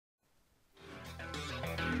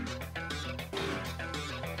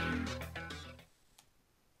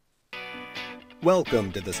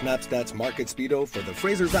Welcome to the SnapStats Market Speedo for the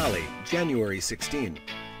Fraser Valley, January 16.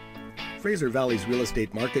 Fraser Valley's real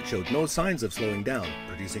estate market showed no signs of slowing down,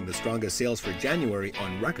 producing the strongest sales for January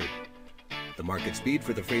on record. The market speed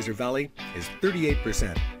for the Fraser Valley is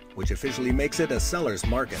 38%, which officially makes it a seller's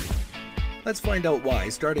market. Let's find out why,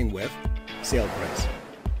 starting with sale price.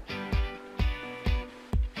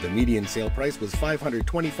 The median sale price was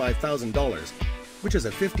 $525,000, which is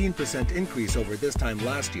a 15% increase over this time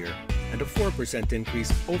last year and a 4%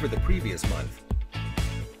 increase over the previous month.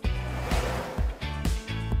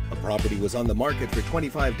 A property was on the market for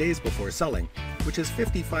 25 days before selling, which is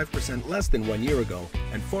 55% less than 1 year ago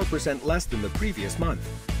and 4% less than the previous month.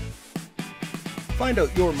 Find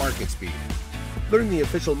out your market speed. Learn the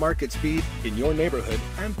official market speed in your neighborhood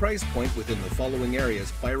and price point within the following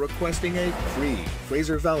areas by requesting a free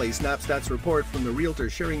Fraser Valley SnapStats report from the realtor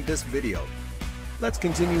sharing this video. Let's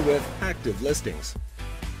continue with active listings.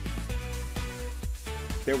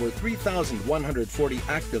 There were 3,140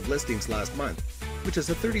 active listings last month, which is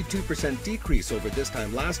a 32% decrease over this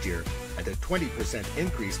time last year and a 20%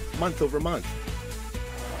 increase month over month.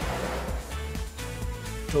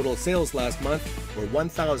 Total sales last month were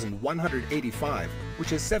 1,185,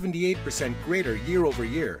 which is 78% greater year over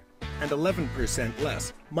year and 11%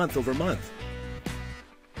 less month over month.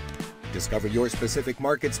 Discover your specific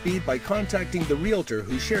market speed by contacting the realtor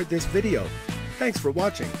who shared this video. Thanks for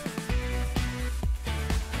watching.